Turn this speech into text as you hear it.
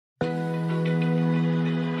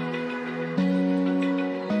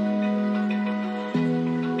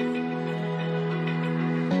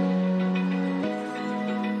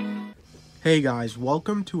Hey guys,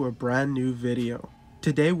 welcome to a brand new video.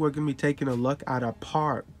 Today we're going to be taking a look at a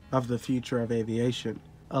part of the future of aviation,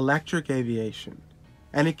 electric aviation.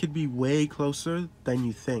 And it could be way closer than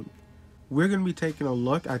you think. We're going to be taking a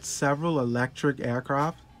look at several electric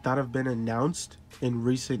aircraft that have been announced in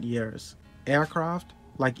recent years. Aircraft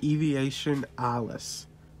like Aviation Alice.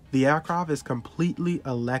 The aircraft is completely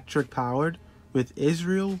electric powered, with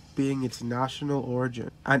Israel being its national origin.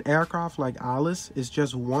 An aircraft like Alice is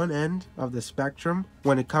just one end of the spectrum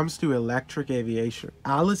when it comes to electric aviation.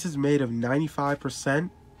 Alice is made of 95%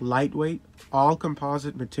 lightweight, all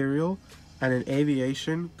composite material, and in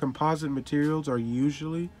aviation, composite materials are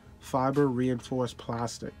usually fiber reinforced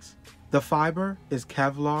plastics. The fiber is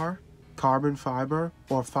Kevlar, carbon fiber,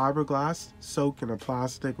 or fiberglass soaked in a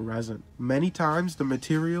plastic resin. Many times the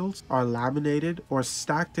materials are laminated or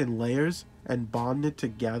stacked in layers and bonded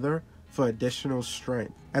together for additional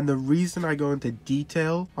strength. And the reason I go into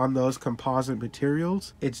detail on those composite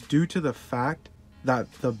materials, it's due to the fact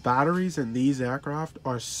that the batteries in these aircraft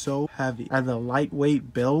are so heavy and the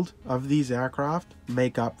lightweight build of these aircraft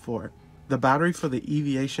make up for it. The battery for the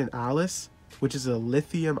Aviation Alice, which is a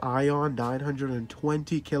lithium-ion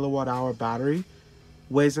 920 kilowatt-hour battery,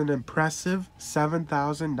 weighs an impressive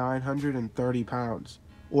 7,930 pounds,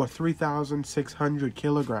 or 3,600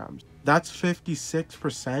 kilograms. That's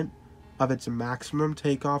 56% of its maximum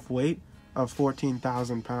takeoff weight of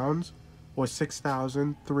 14,000 pounds, or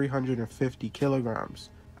 6,350 kilograms.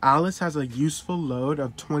 Alice has a useful load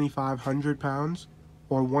of 2,500 pounds,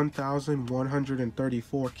 or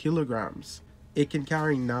 1,134 kilograms. It can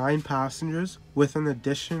carry 9 passengers with an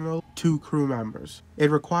additional 2 crew members. It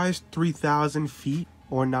requires 3,000 feet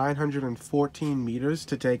or 914 meters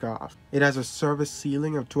to take off. It has a service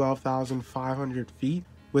ceiling of 12,500 feet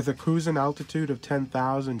with a cruising altitude of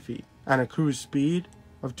 10,000 feet and a cruise speed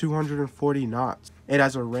of 240 knots. It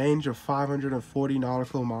has a range of 540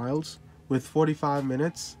 nautical miles with 45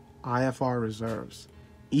 minutes IFR reserves.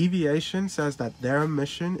 Eviation says that their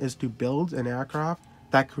mission is to build an aircraft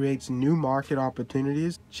that creates new market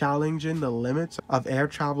opportunities, challenging the limits of air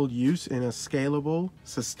travel use in a scalable,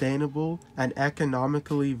 sustainable, and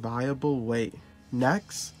economically viable way.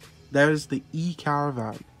 Next, there's the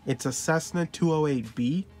eCaravan. It's a Cessna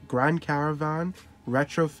 208B Grand Caravan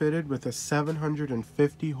retrofitted with a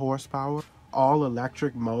 750 horsepower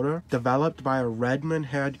all-electric motor developed by a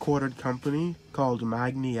Redmond-headquartered company called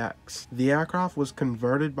MagniX. The aircraft was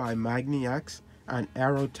converted by MagniX and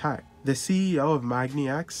AeroTEC. The CEO of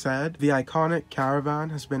MagniX said, "The iconic Caravan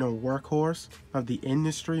has been a workhorse of the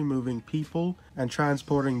industry, moving people and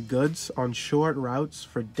transporting goods on short routes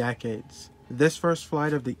for decades. This first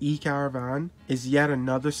flight of the eCaravan is yet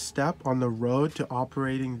another step on the road to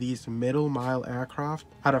operating these middle-mile aircraft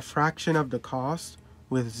at a fraction of the cost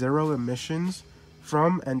with zero emissions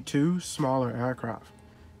from and to smaller aircraft.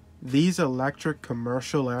 These electric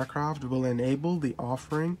commercial aircraft will enable the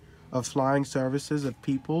offering of flying services of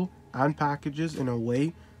people and packages in a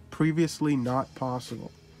way previously not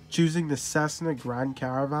possible. Choosing the Cessna Grand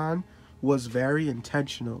Caravan was very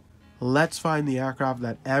intentional. Let's find the aircraft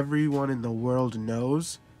that everyone in the world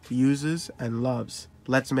knows, uses, and loves.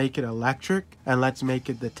 Let's make it electric, and let's make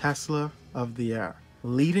it the Tesla of the air."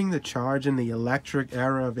 Leading the charge in the electric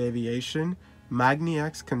era of aviation,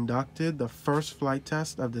 MagniX conducted the first flight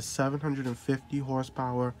test of the 750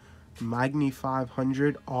 horsepower Magni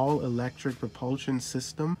 500 all-electric propulsion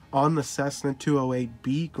system on the Cessna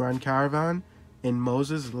 208B Grand Caravan in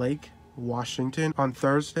Moses Lake, Washington on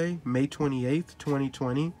Thursday, May 28,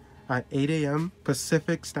 2020 at 8 a.m.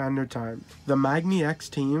 Pacific Standard Time. The MagniX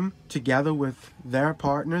team, together with their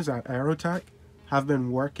partners at AeroTEC, have been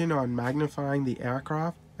working on magnifying the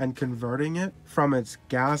aircraft and converting it from its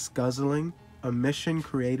gas-guzzling,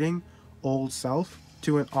 emission-creating old self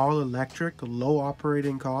to an all-electric, low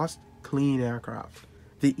operating cost, clean aircraft.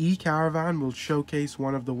 The eCaravan will showcase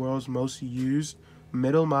one of the world's most used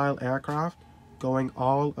middle-mile aircraft going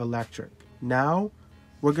all-electric. Now,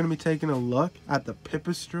 we're going to be taking a look at the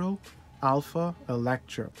Pipistrel Alpha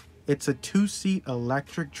Electro. It's a 2-seat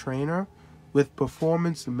electric trainer with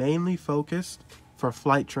performance mainly focused for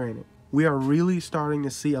flight training. We are really starting to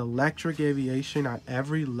see electric aviation at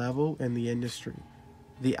every level in the industry.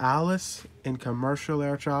 The Alice in commercial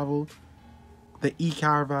air travel, the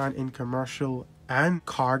eCaravan in commercial and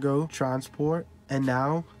cargo transport, and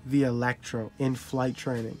now the Electro in flight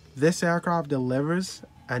training. This aircraft delivers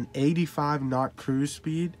an 85 knot cruise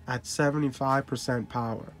speed at 75%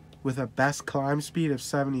 power, with a best climb speed of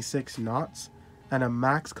 76 knots and a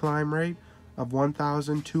max climb rate of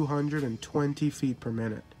 1,220 feet per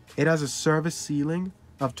minute. It has a service ceiling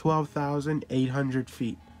of 12,800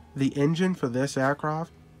 feet. The engine for this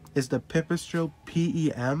aircraft is the Pipistrel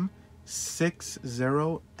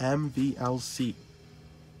PEM60MVLC.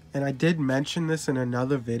 And I did mention this in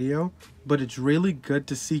another video, but it's really good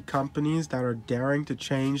to see companies that are daring to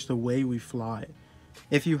change the way we fly.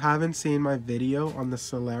 If you haven't seen my video on the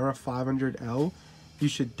Solera 500L, you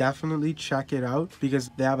should definitely check it out because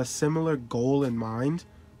they have a similar goal in mind,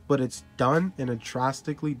 but it's done in a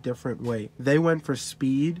drastically different way. They went for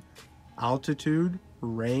speed, altitude,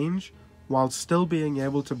 range, while still being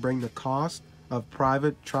able to bring the cost of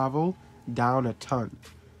private travel down a ton.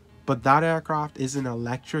 But that aircraft isn't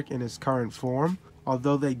electric in its current form,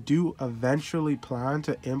 although they do eventually plan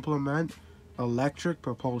to implement electric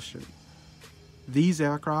propulsion. These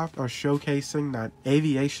aircraft are showcasing that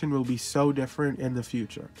aviation will be so different in the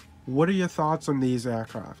future. What are your thoughts on these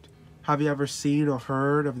aircraft? Have you ever seen or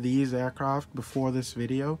heard of these aircraft before this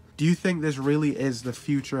video? Do you think this really is the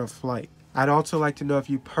future of flight? I'd also like to know if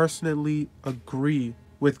you personally agree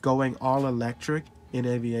with going all electric in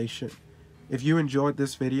aviation. If you enjoyed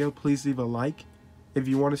this video, please leave a like. If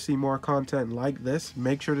you want to see more content like this,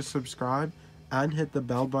 make sure to subscribe and hit the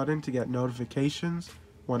bell button to get notifications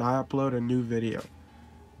when I upload a new video.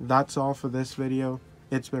 That's all for this video.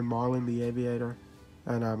 It's been Marlin the Aviator,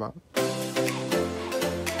 and I'm out.